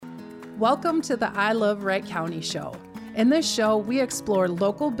Welcome to the I Love Wright County show. In this show, we explore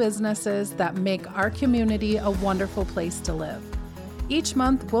local businesses that make our community a wonderful place to live. Each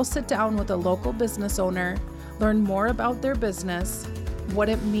month, we'll sit down with a local business owner, learn more about their business, what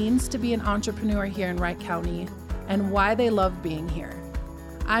it means to be an entrepreneur here in Wright County, and why they love being here.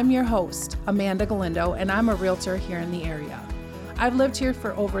 I'm your host, Amanda Galindo, and I'm a realtor here in the area. I've lived here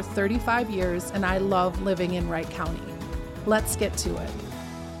for over 35 years, and I love living in Wright County. Let's get to it.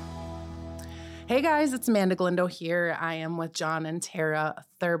 Hey guys, it's Amanda Galindo here. I am with John and Tara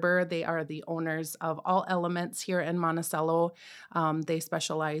Thurber. They are the owners of All Elements here in Monticello. They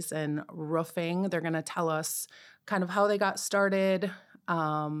specialize in roofing. They're going to tell us kind of how they got started,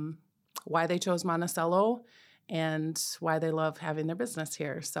 why they chose Monticello, and why they love having their business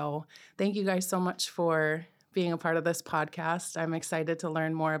here. So thank you guys so much for being a part of this podcast. I'm excited to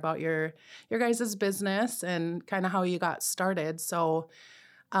learn more about your guys' business and kind of how you got started. So,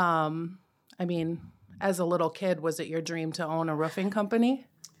 I mean, as a little kid, was it your dream to own a roofing company?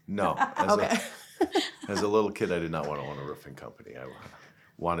 No. Okay. As a little kid, I did not want to own a roofing company. I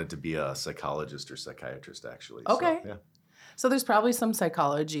wanted to be a psychologist or psychiatrist, actually. Okay. So, yeah. So there's probably some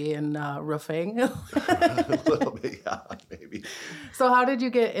psychology in roofing. A little bit, yeah, maybe. So how did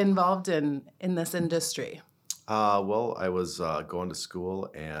you get involved in this industry? Well, I was going to school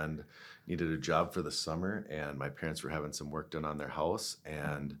and needed a job for the summer, and my parents were having some work done on their house,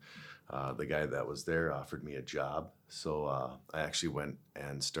 and the guy that was there offered me a job. So I actually went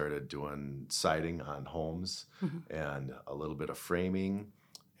and started doing siding on homes and a little bit of framing,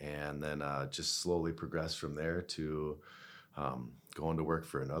 and then just slowly progressed from there to going to work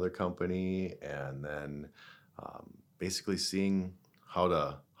for another company, and then basically seeing how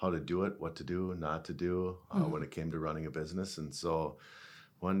to do it, what to do, not to do when it came to running a business. And so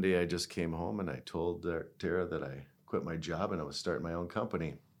one day I just came home and I told Tara that I quit my job and I was starting my own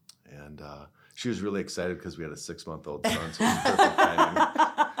company. And she was really excited because we had a 6-month-old son, so it was perfect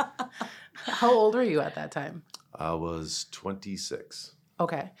timing. How old were you at that time? I was 26.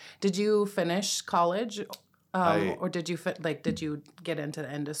 Okay. Did you finish college, or did you did you get into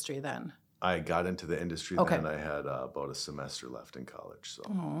the industry then? I got into the industry then. I had about a semester left in college. So.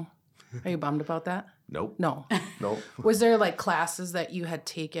 Oh. Are you bummed about that? Nope. No. Nope. Was there like classes that you had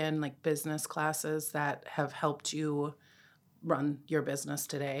taken, like business classes that have helped you run your business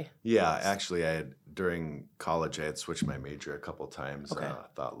today? Yeah, actually, during college, I had switched my major a couple times. Okay.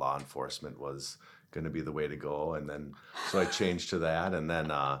 Thought law enforcement was going to be the way to go, and then so I changed to that, and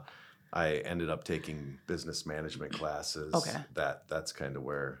then I ended up taking business management classes. Okay. That's kind of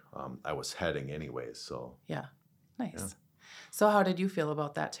where I was heading anyways. So Yeah. Nice. Yeah. So how did you feel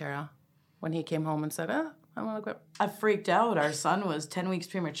about that, Tara, when he came home and said, I want to quit? I freaked out. Our son was 10 weeks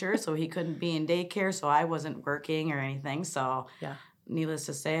premature, so he couldn't be in daycare, so I wasn't working or anything. So Yeah. needless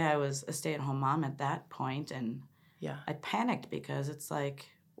to say, I was a stay-at-home mom at that point, and Yeah. I panicked because it's like,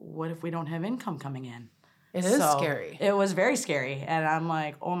 what if we don't have income coming in? It is So scary. It was very scary, and I'm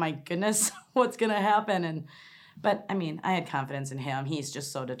like, oh my goodness, what's going to happen? But, I mean, I had confidence in him. He's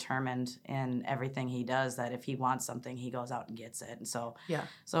just so determined in everything he does that if he wants something, he goes out and gets it. And so, Yeah.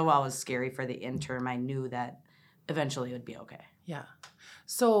 so while it was scary for the interim, I knew that eventually it would be okay. Yeah.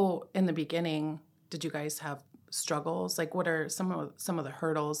 So in the beginning, did you guys have struggles? Like what are some of the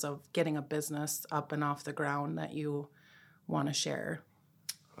hurdles of getting a business up and off the ground that you want to share?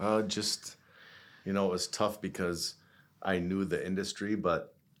 It was tough because I knew the industry,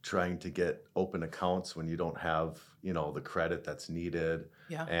 but trying to get open accounts when you don't have, the credit that's needed.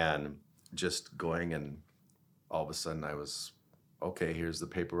 Yeah. And just going and all of a sudden I was, okay, here's the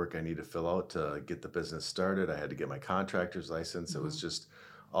paperwork I need to fill out to get the business started. I had to get my contractor's license. It was just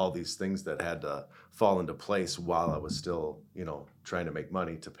all these things that had to fall into place while I was still, trying to make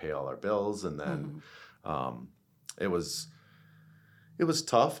money to pay all our bills. And then it was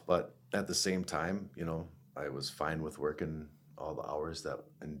tough, but at the same time, I was fine with working all the hours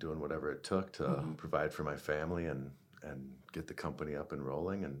and doing whatever it took to provide for my family and get the company up and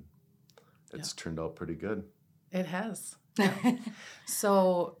rolling, and it's turned out pretty good. It has. Yeah.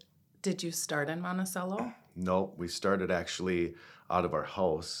 So did you start in Monticello? No, we started actually out of our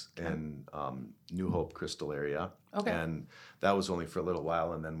house in New Hope, Crystal area. Okay. And that was only for a little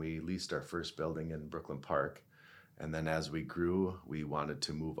while, and then we leased our first building in Brooklyn Park. And then as we grew, we wanted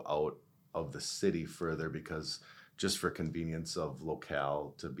to move out of the city further because just for convenience of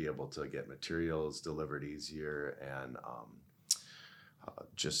locale to be able to get materials delivered easier and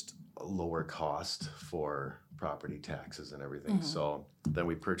just a lower cost for property taxes and everything. So then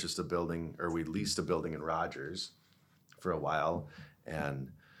we purchased we leased a building in Rogers for a while,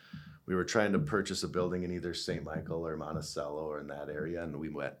 and we were trying to purchase a building in either St. Michael or Monticello or in that area, and we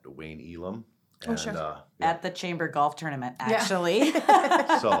went to Wayne Elam. Oh, sure. At the Chamber Golf Tournament, actually.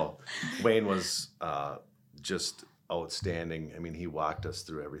 So Wayne was just outstanding. I mean, he walked us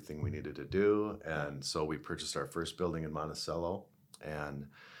through everything we needed to do. And so we purchased our first building in Monticello, and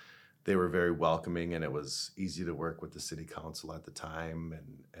they were very welcoming, and it was easy to work with the city council at the time.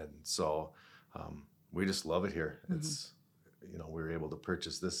 And so we just love it here. Mm-hmm. It's, we were able to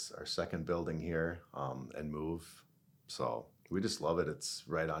purchase our second building here and move. So we just love it. It's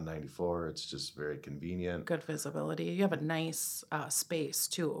right on 94. It's just very convenient. Good visibility. You have a nice space,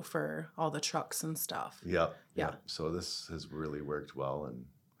 too, for all the trucks and stuff. Yep. Yeah. So this has really worked well. And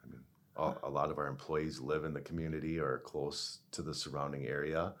I mean, a lot of our employees live in the community or close to the surrounding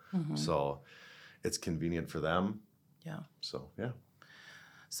area. Mm-hmm. So it's convenient for them. Yeah. So, yeah.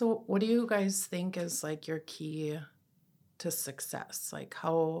 So what do you guys think is like your key to success? Like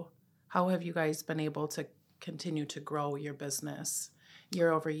how have you guys been able to continue to grow your business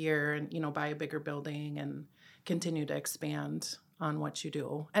year over year and, buy a bigger building and continue to expand on what you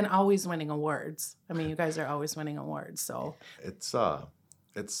do and always winning awards? I mean, you guys are always winning awards. So it's,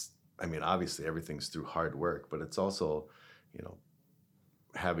 I mean, obviously everything's through hard work, but it's also,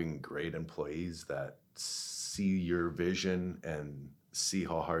 having great employees that see your vision and see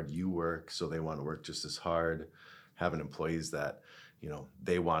how hard you work. So they want to work just as hard. Having employees that,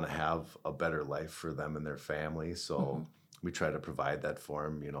 they want to have a better life for them and their family. So mm-hmm. we try to provide that for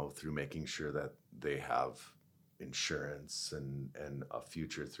them, through making sure that they have insurance and a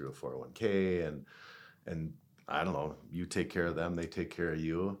future through a 401k. And I don't know, you take care of them, they take care of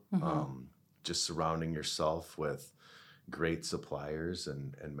you. Mm-hmm. Just surrounding yourself with great suppliers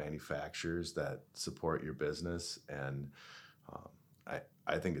and manufacturers that support your business. And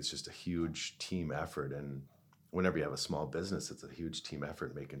I think it's just a huge team effort. And whenever you have a small business, it's a huge team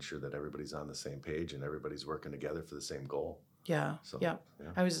effort making sure that everybody's on the same page and everybody's working together for the same goal. Yeah. So, yeah.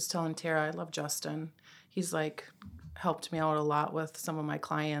 I was just telling Tara, I love Justin. He's helped me out a lot with some of my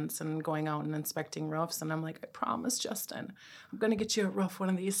clients and going out and inspecting roofs. And I'm like, I promise, Justin, I'm going to get you a roof one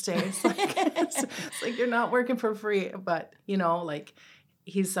of these days. It's like you're not working for free, but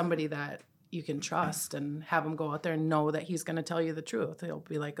he's somebody that you can trust and have him go out there and know that he's going to tell you the truth. He'll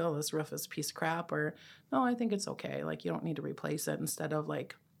be like, oh, this roof is a piece of crap, or no, I think it's okay. You don't need to replace it, instead of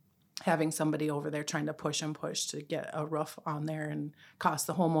having somebody over there trying to push to get a roof on there and cost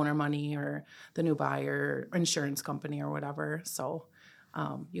the homeowner money or the new buyer, insurance company or whatever. So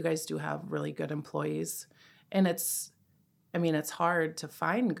you guys do have really good employees. And it's hard to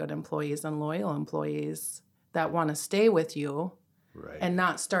find good employees and loyal employees that want to stay with you. Right. And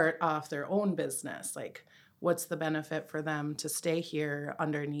not start off their own business. What's the benefit for them to stay here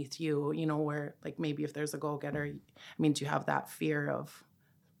underneath you, where maybe if there's a go-getter, do you have that fear of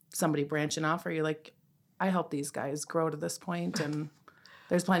somebody branching off, or you're like, I help these guys grow to this point and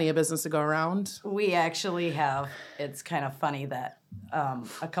there's plenty of business to go around? We actually have. It's kind of funny that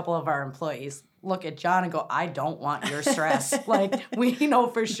a couple of our employees look at John and go, I don't want your stress. We know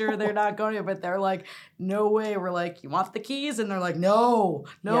for sure they're not going to, but they're like, no way. We're like, you want the keys? And they're like, no.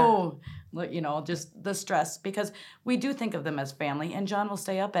 Yeah. Just the stress, because we do think of them as family. And John will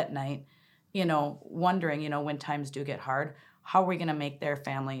stay up at night, wondering, when times do get hard, how are we going to make their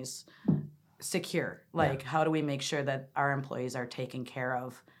families secure? How do we make sure that our employees are taken care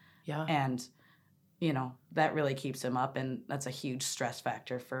of? Yeah. And that really keeps him up, and that's a huge stress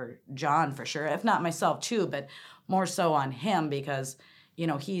factor for John for sure, if not myself too, but more so on him because,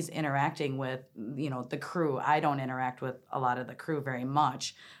 he's interacting with, the crew. I don't interact with a lot of the crew very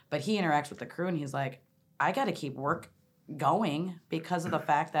much, but he interacts with the crew, and he's like, I got to keep work going because of the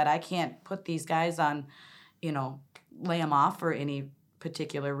fact that I can't put these guys on, lay them off for any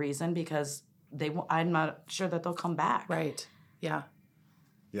particular reason because I'm not sure that they'll come back. Right. Yeah.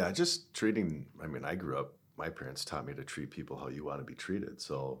 Yeah, just treating, I grew up, my parents taught me to treat people how you want to be treated.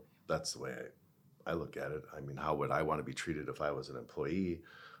 So that's the way I look at it. How would I want to be treated if I was an employee?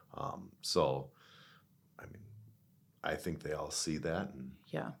 I think they all see that. And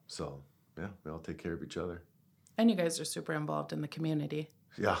yeah. So, yeah, we all take care of each other. And you guys are super involved in the community.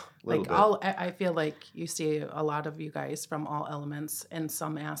 Yeah, a little bit. I feel like you see a lot of you guys from all elements in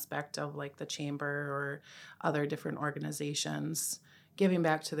some aspect of the chamber or other different organizations, giving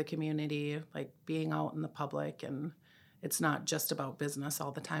back to the community, being out in the public, and it's not just about business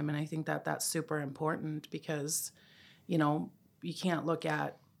all the time. And I think that that's super important because, you can't look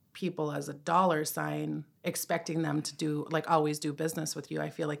at people as a dollar sign expecting them to do, always do business with you. I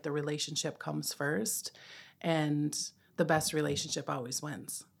feel like the relationship comes first, and the best relationship always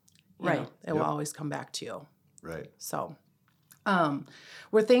wins. Right. It will always come back to you. Right. So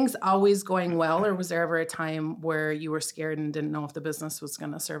Were things always going well, or was there ever a time where you were scared and didn't know if the business was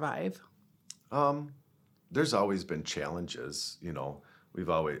going to survive? There's always been challenges,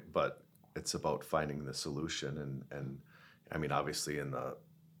 but it's about finding the solution. And I mean, obviously in the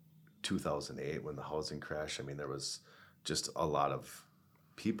 2008 when the housing crash, I mean, there was just a lot of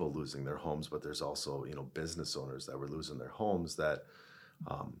people losing their homes, but there's also, business owners that were losing their homes that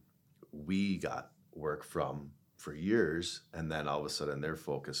we got work from for years. And then all of a sudden they're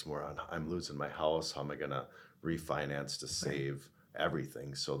focused more on, I'm losing my house. How am I going to refinance to save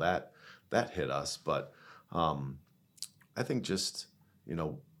everything? So that hit us. But I think just,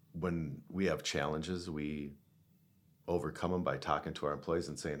 when we have challenges, we overcome them by talking to our employees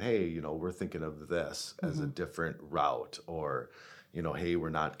and saying, hey, we're thinking of this as a different route, or, hey, we're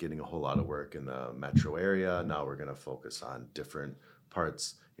not getting a whole lot of work in the metro area. Now we're going to focus on different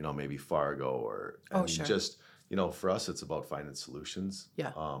parts, maybe Fargo or Sure. just, for us, it's about finding solutions.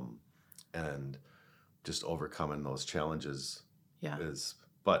 Yeah. And just overcoming those challenges Yeah.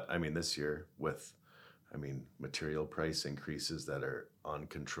 but I mean, this year with, material price increases that are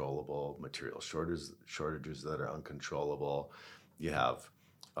uncontrollable, material shortages that are uncontrollable. You have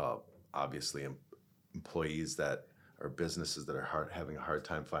obviously employees that are businesses that are having a hard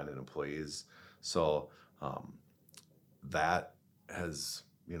time finding employees. So that has,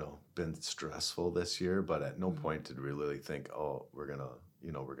 been stressful this year, but at no point did we really think, oh, we're gonna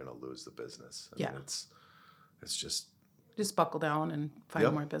lose the business. I mean, it's just buckle down and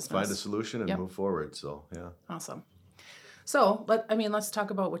find more business. Find a solution and move forward. So, yeah. Awesome. So, let's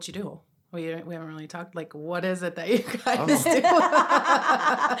talk about what you do. We haven't really talked, what is it that you guys do?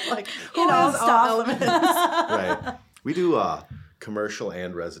 Who is All Elements? Right. We do commercial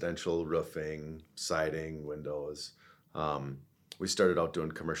and residential roofing, siding, windows. We started out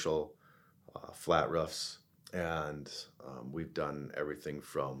doing commercial flat roofs, and we've done everything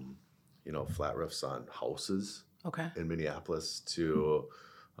from, flat roofs on houses in Minneapolis to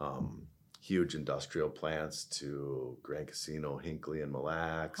huge industrial plants, to Grand Casino, Hinckley and Mille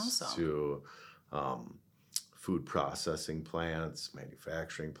Lacs, to food processing plants,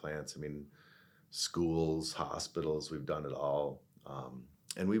 manufacturing plants. I mean, schools, hospitals, we've done it all.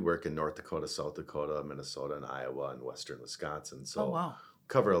 And we work in North Dakota, South Dakota, Minnesota, and Iowa, and western Wisconsin. So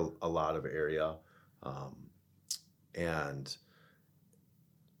cover a lot of area. And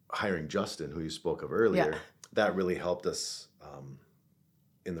hiring Justin, who you spoke of earlier, that really helped us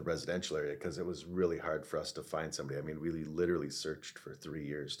in the residential area, because it was really hard for us to find somebody. I mean, we literally searched for 3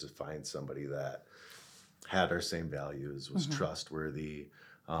 years to find somebody that had our same values, was trustworthy,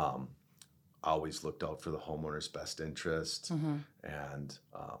 always looked out for the homeowner's best interest. And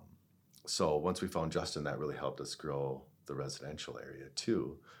so once we found Justin, that really helped us grow the residential area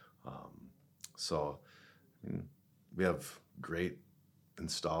too. We have great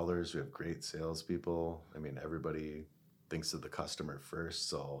installers, we have great salespeople. I mean, everybody thinks of the customer first.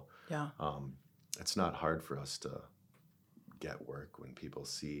 So it's not hard for us to get work when people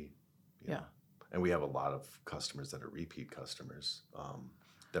see, and we have a lot of customers that are repeat customers,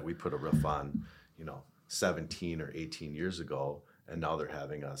 that we put a roof on, 17 or 18 years ago, and now they're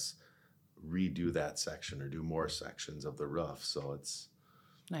having us redo that section or do more sections of the roof. So it's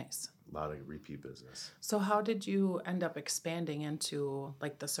nice. A lot of repeat business. So how did you end up expanding into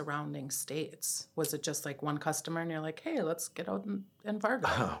the surrounding states? Was it just one customer and you're like, hey, let's get out in Fargo?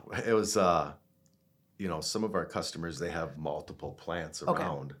 It was, some of our customers, they have multiple plants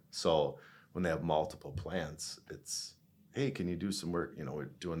around. So when they have multiple plants, it's, hey, can you do some work? We're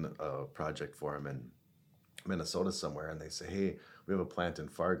doing a project for them in Minnesota somewhere, and they say, hey, we have a plant in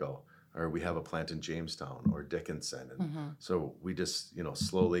Fargo, or we have a plant in Jamestown or Dickinson. And so we just,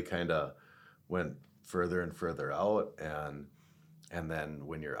 slowly kind of went further and further out. And then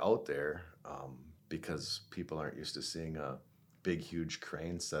when you're out there, because people aren't used to seeing a big, huge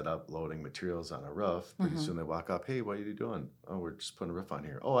crane set up loading materials on a roof, pretty soon they walk up, hey, what are you doing? Oh, we're just putting a roof on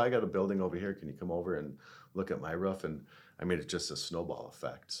here. Oh, I got a building over here. Can you come over and look at my roof? And I mean, it's just a snowball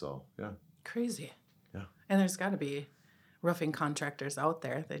effect. So, yeah. Crazy. Yeah. And there's got to be roofing contractors out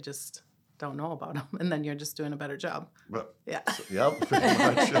there. They just don't know about them. And then you're just doing a better job. But, yeah. Yep, pretty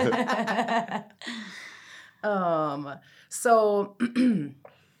much. So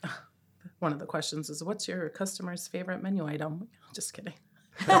one of the questions is, what's your customer's favorite menu item? Just kidding.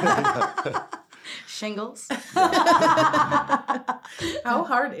 Shingles. How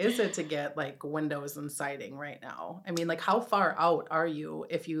hard is it to get windows and siding right now? I mean, how far out are you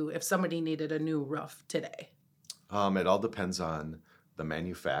if somebody needed a new roof today? It all depends on the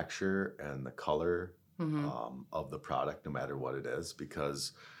manufacturer and the color of the product, no matter what it is,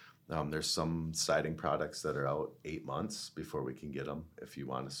 because There's some siding products that are out 8 months before we can get them if you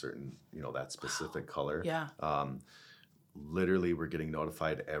want a certain, that specific color. Yeah. Literally, we're getting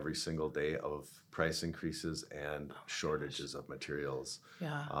notified every single day of price increases and shortages of materials.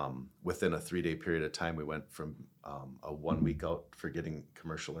 Yeah. Within a 3-day period of time, we went from a 1 week out for getting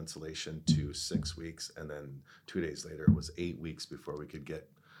commercial insulation to 6 weeks. And then 2 days later, it was 8 weeks before we could get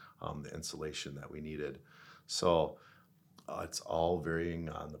the insulation that we needed. So it's all varying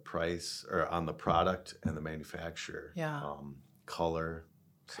on the price or on the product and the manufacturer. Yeah. Color.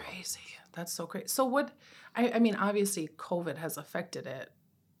 Crazy. That's so crazy. So what, I mean, obviously COVID has affected it,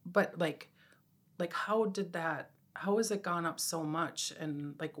 but like how has it gone up so much?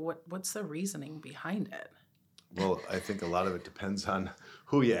 And like, what's the reasoning behind it? Well, I think a lot of it depends on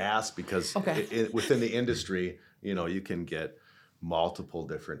who you ask, because Okay. within the industry, you can get multiple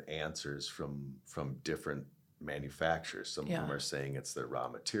different answers from different manufacturers. Some of them are saying it's their raw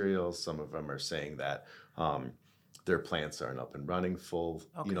materials. Some of them are saying that their plants aren't up and running full,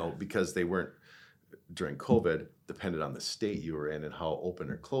 because they weren't during COVID, depended on the state you were in and how open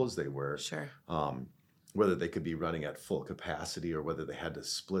or closed they were. Sure. Whether they could be running at full capacity or whether they had to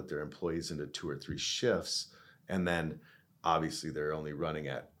split their employees into 2 or 3 shifts. And then obviously they're only running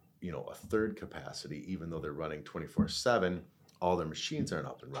at, a third capacity, even though they're running 24/7, all their machines aren't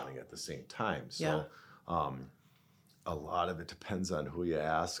up and running at the same time. So a lot of it depends on who you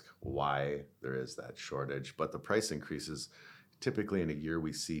ask, why there is that shortage. But the price increases, typically in a year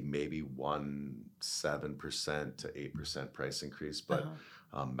we see maybe 7% to 8% price increase. But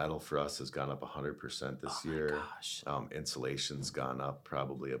metal for us has gone up 100% this year. Gosh. Insulation's gone up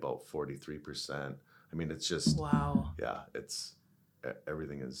probably about 43%. I mean, it's just, Wow. yeah, it's,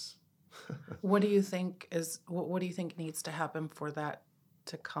 everything is. What do you think needs to happen for that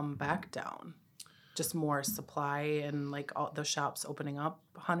to come back down? Just more supply and like all the shops opening up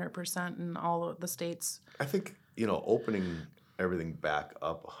 100% in all of the states? I think, opening everything back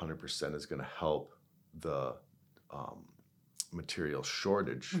up 100% is going to help the material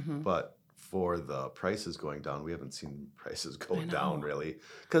shortage. Mm-hmm. But for the prices going down, we haven't seen prices go down really,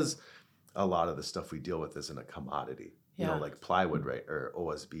 because a lot of the stuff we deal with isn't a commodity. Like plywood or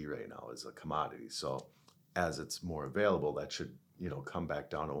OSB right now is a commodity. So as it's more available, that should, come back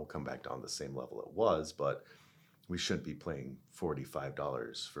down. It won't come back down the same level it was, but we shouldn't be paying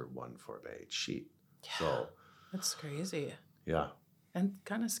 $45 for 1 4x8 sheet. Yeah. So that's crazy. yeah. And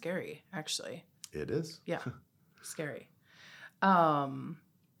kind of scary, actually. It is. Yeah, scary.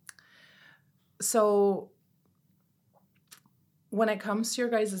 So when it comes to your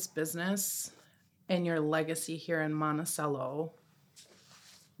guys' business and your legacy here in Monticello,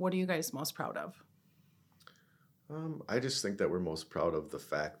 what are you guys most proud of? I just think that we're most proud of the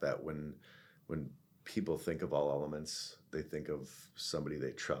fact that when people think of All Elements, they think of somebody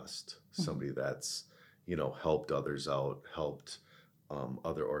they trust, somebody that's, helped others out, helped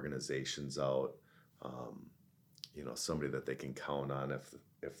other organizations out, somebody that they can count on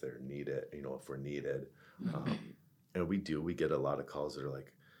if they're needed, if we're needed. And we get a lot of calls that are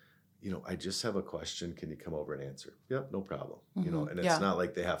like, I just have a question. Can you come over and answer? Yep, no problem. And it's not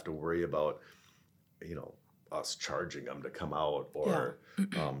like they have to worry about, us charging them to come out or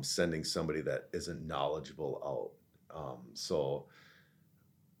sending somebody that isn't knowledgeable out. So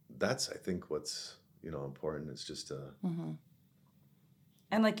that's, I think, what's, important is just to...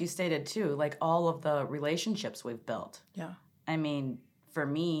 And like you stated too, like all of the relationships we've built. Yeah. I mean, for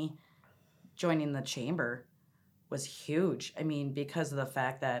me, joining the chamber was huge. I mean, because of the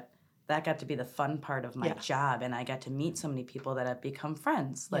fact that got to be the fun part of my job, and I got to meet so many people that have become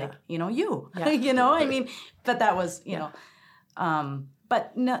friends, like, you, I mean, but that was,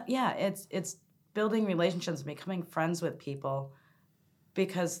 but no, it's building relationships and becoming friends with people,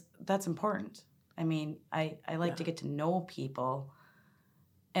 because that's important. I mean, I like to get to know people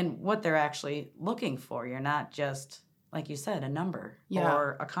and what they're actually looking for. You're not just, like you said, a number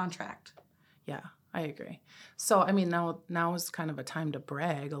or a contract. Yeah. I agree. So, I mean, now is kind of a time to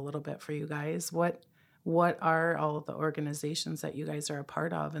brag a little bit for you guys. What are all of the organizations that you guys are a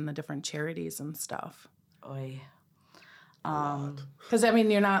part of and the different charities and stuff? Because, I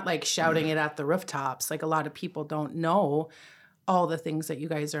mean, you're not like shouting it at the rooftops. Like a lot of people don't know all the things that you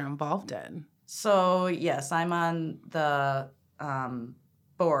guys are involved in. So, yes, I'm on the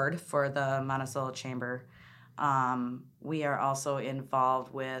board for the Monticello Chamber. We are also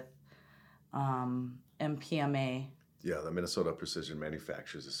involved with MPMA. Yeah, the Minnesota Precision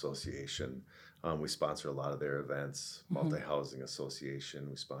Manufacturers Association. We sponsor a lot of their events. Multi-Housing Association,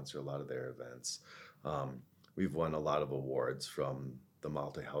 we sponsor a lot of their events. We've won a lot of awards from the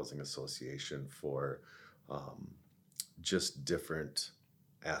Multi-Housing Association for just different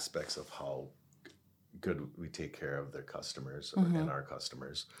aspects of how good we take care of their customers and our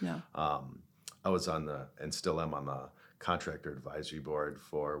customers. Yeah. I was and still am on the contractor advisory board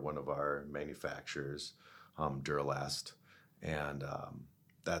for one of our manufacturers, Duralast, and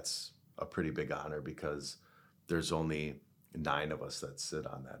that's a pretty big honor because there's only 9 of us that sit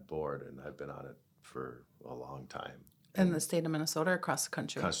on that board, and I've been on it for a long time. In the state of Minnesota or across the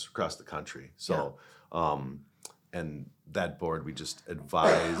country? Across the country. So, and that board, we just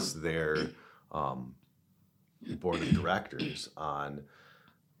advise their board of directors on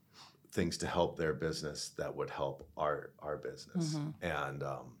things to help their business that would help our business. And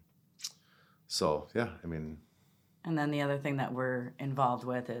so, yeah, I mean. And then the other thing that we're involved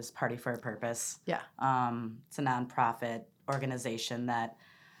with is Party for a Purpose. Yeah. It's a nonprofit organization that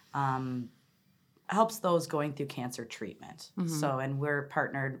helps those going through cancer treatment. So, and we're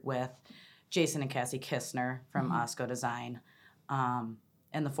partnered with Jason and Cassie Kistner from Osco Design.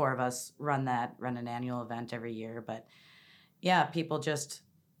 And the 4 of us run an annual event every year. But yeah, people just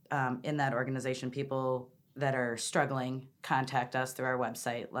in that organization, people that are struggling, contact us through our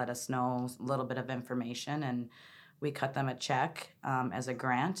website, let us know a little bit of information, and we cut them a check as a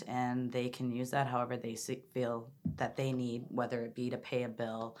grant, and they can use that however they feel that they need, whether it be to pay a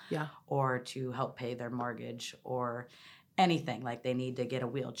bill or to help pay their mortgage or anything, like they need to get a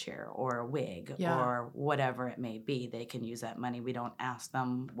wheelchair or a wig or whatever it may be. They can use that money. We don't ask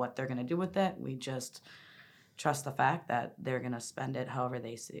them what they're going to do with it. We just trust the fact that they're going to spend it however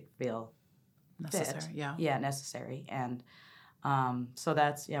they feel necessary. Fit. Yeah, necessary. And so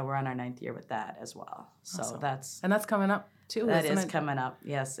that's, we're on our 9th year with that as well. So awesome. that's coming up too. That isn't is it? Coming up,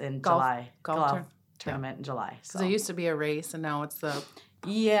 yes, in Golf July. Golf tournament in July. So there used to be a race, and now it's the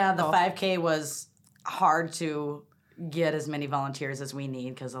the 5K was hard to get as many volunteers as we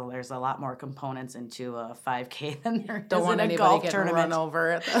need because there's a lot more components into a 5K than there don't is want in a anybody golf getting tournament. run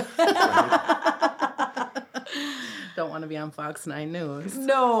over. Don't want to be on Fox 9 News.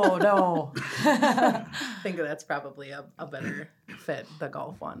 No. I think that's probably a better fit, the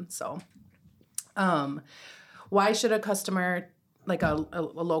golf one. So, why should a customer, like a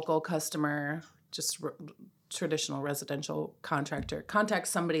local customer, just traditional residential contractor, contact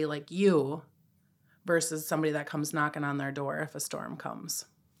somebody like you versus somebody that comes knocking on their door if a storm comes?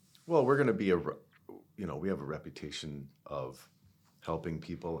 Well, we're going to be we have a reputation of helping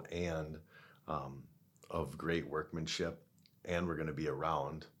people and of great workmanship, and we're going to be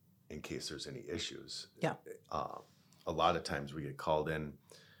around in case there's any issues. Yeah. A lot of times we get called in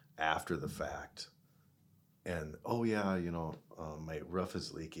after the fact, and my roof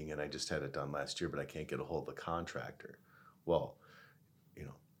is leaking, and I just had it done last year, but I can't get a hold of the contractor. Well,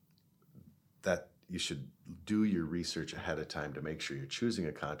 that you should do your research ahead of time to make sure you're choosing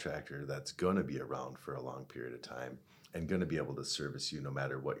a contractor that's going to be around for a long period of time and going to be able to service you no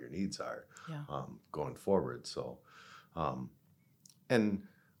matter what your needs are going forward. So, and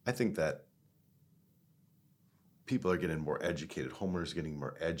I think that people are getting more educated, homeowners are getting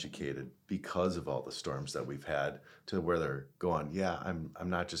more educated because of all the storms that we've had, to where they're going, I'm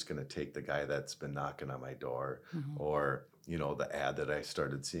not just going to take the guy that's been knocking on my door or, the ad that I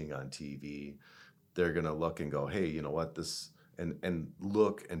started seeing on TV. They're going to look and go, hey, you know what, this, and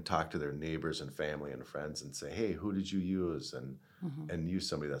look and talk to their neighbors and family and friends and say, hey, who did you use? And use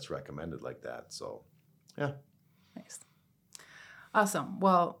somebody that's recommended like that. So, yeah. Nice. Awesome.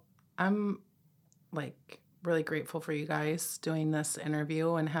 Well, I'm really grateful for you guys doing this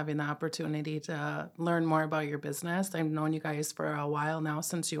interview and having the opportunity to learn more about your business. I've known you guys for a while now,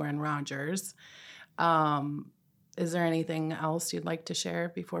 since you were in Rogers. Is there anything else you'd like to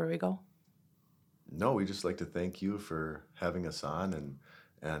share before we go? No, we just like to thank you for having us on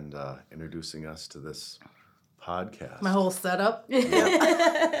and introducing us to this podcast. My whole setup. Yep.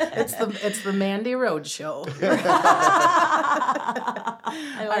 It's the Mandy Road Show.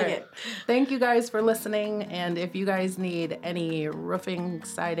 I like it. Thank you guys for listening. And if you guys need any roofing,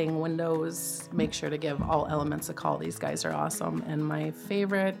 siding, windows, make sure to give All Elements a call. These guys are awesome. And my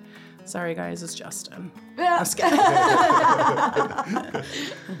favorite, sorry guys, is Justin. Yeah. I'm just kidding.